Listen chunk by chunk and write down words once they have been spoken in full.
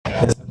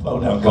as the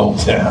boat down Gold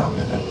Town.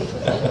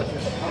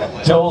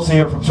 Joel's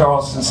here from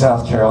Charleston,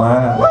 South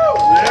Carolina.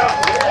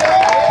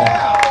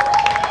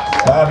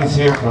 Bobby's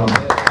here from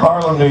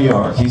Harlem, New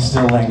York. He's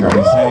still lingering.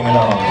 He's hanging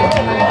on.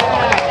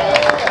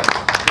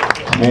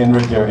 Me and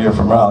Rick are here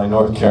from Raleigh,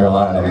 North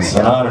Carolina. It's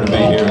an honor to be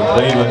here.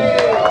 David,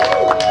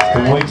 it's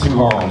been way too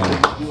long.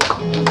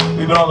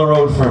 We've been on the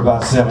road for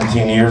about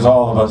 17 years,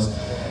 all of us.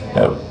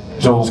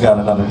 Joel's got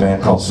another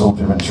band called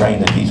Soldier Man Train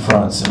that he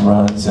fronts and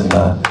runs, and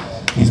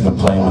he's been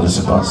playing with us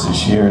a bunch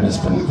this year, and it's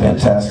been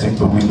fantastic.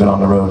 But we've been on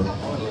the road.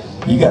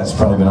 You guys have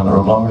probably been on the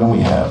road longer than we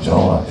have,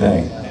 Joel, I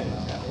think.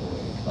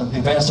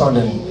 The band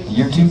started in the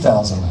year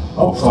 2000.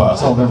 Oh, fuck.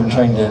 Soldier Man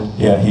Train did.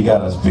 Yeah, he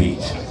got us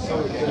beat.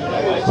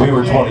 We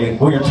were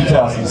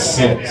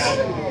 2006.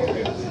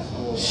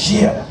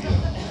 Shit,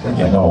 we're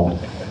getting old.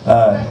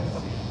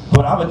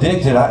 But I'm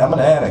addicted. I'm an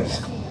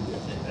addict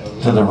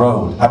to the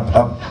road.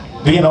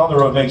 Being on the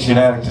road makes you an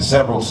addict to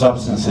several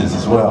substances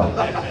as well.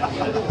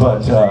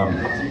 But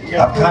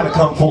I've kind of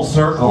come full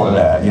circle to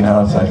that. You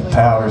know, it's like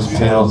powders,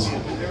 pills,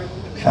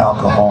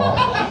 alcohol.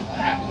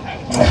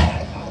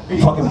 I'm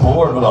fucking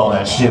bored with all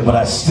that shit, but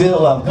I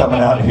still love coming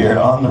out here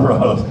on the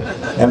road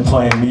and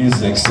playing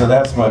music. So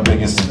that's my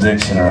biggest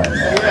addiction right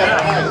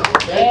now.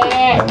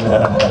 And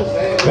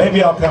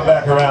maybe I'll come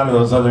back around to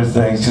those other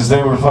things because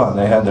they were fun.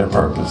 They had their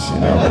purpose, you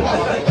know.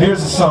 But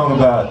here's a song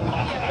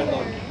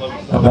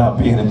about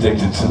being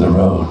addicted to the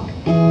road.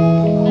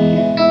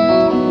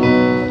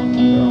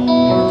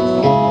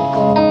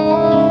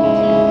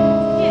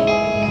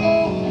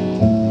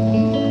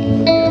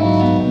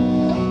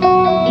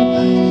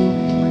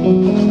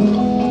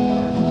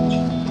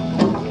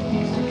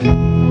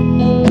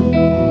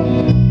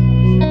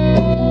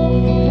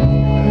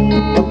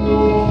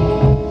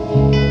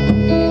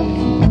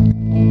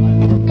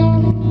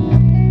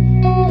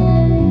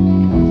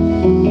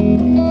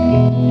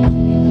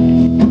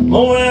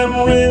 Oh, I'm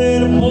ready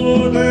to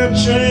board that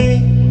train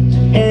to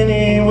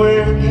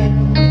anywhere.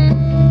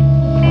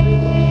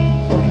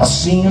 I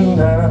see him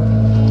now,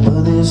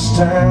 but this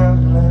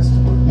time last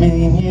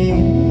million years.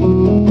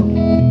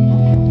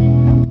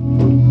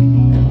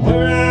 And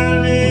where I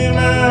lay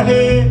my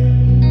head,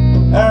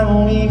 I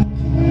don't even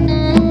care.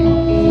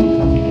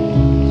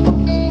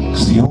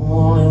 'Cause the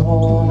only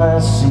one I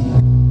see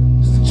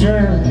is the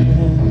journey.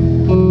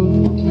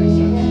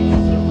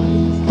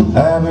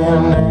 I'm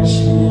in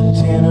Nashville,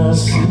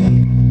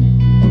 Tennessee,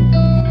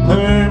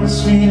 Bourbon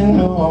Street in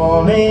New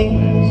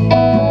Orleans,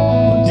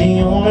 but the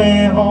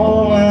only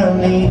home I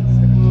need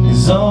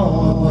is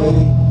on the way.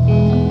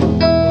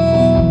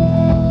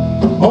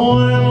 Oh,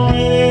 I'm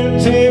ready to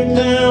take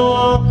that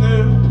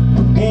walker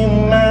in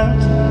the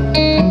mountain,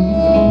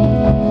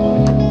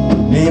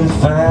 maybe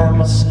find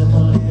myself a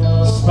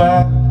little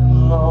spot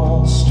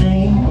along the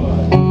stream.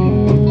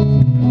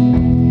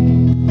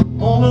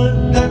 Oh, but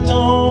that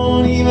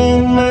don't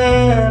even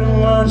matter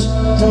much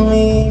to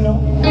me, no.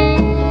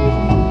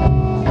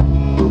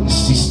 It's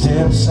these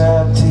steps I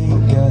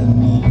take, got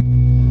me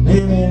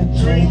living a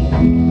dream.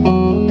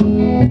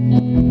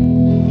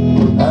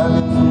 I've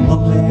been from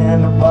Brooklyn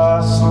to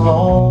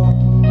Barcelona,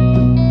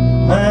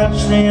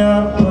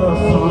 Montreal,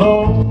 Buffalo,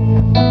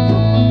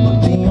 but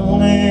the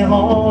only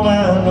home I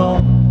know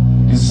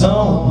is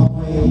on the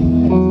way.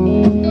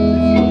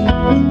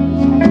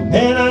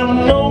 And I'm a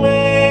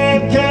nomad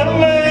kind of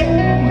man.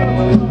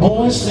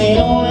 Oh, it's the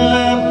only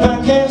life I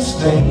can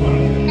stay.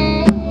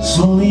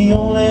 So the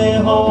only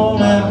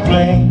home I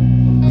play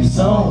is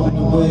on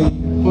the way.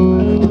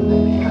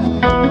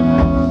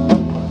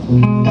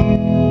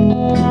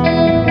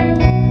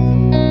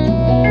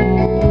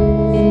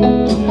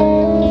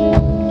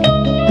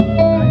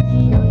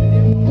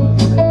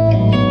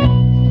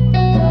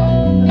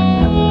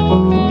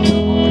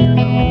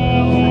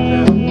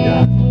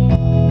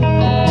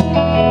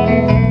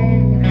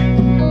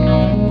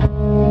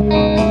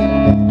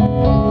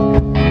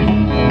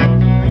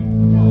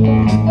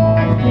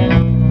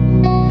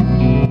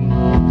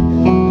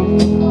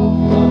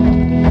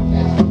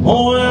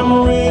 Oh,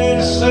 I'm ready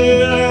to sail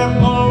that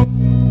boat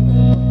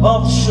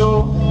off the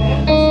shore.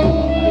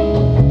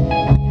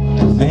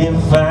 Then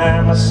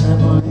find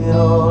myself a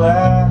little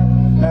out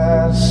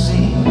to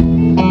sea.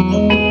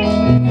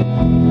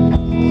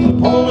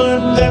 Oh,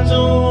 but that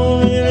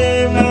don't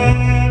really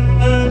matter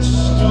much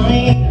to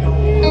me,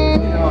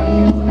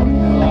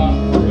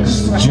 'cause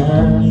the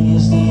journey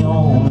is the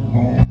only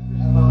home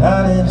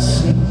I'll ever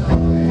see.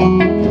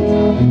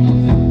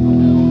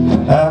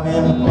 I've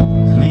been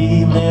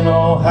Cleveland,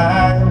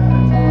 Ohio,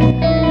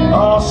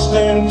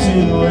 Austin to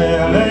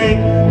LA,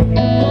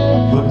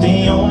 but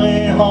the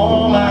only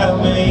home I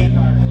made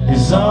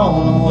is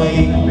on the way.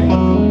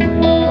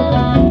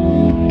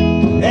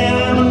 And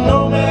I'm a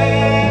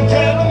nomad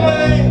kind of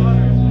man.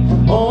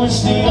 Oh,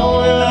 it's the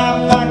only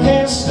life I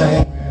can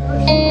stay.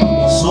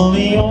 So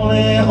the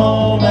only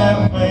home I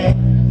made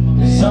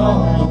is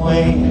on the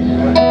way.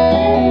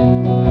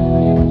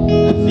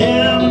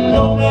 Yeah, I'm a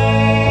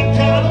nomad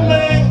kind of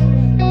man.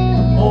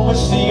 Oh,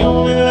 it's the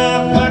only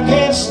life I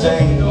can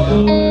stay.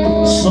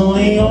 So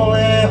the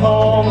only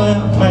home I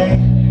play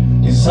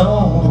is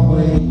on the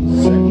way.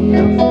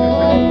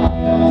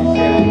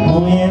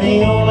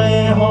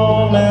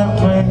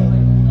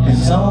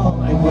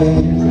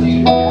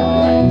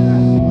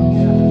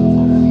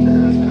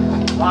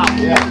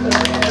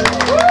 Yeah.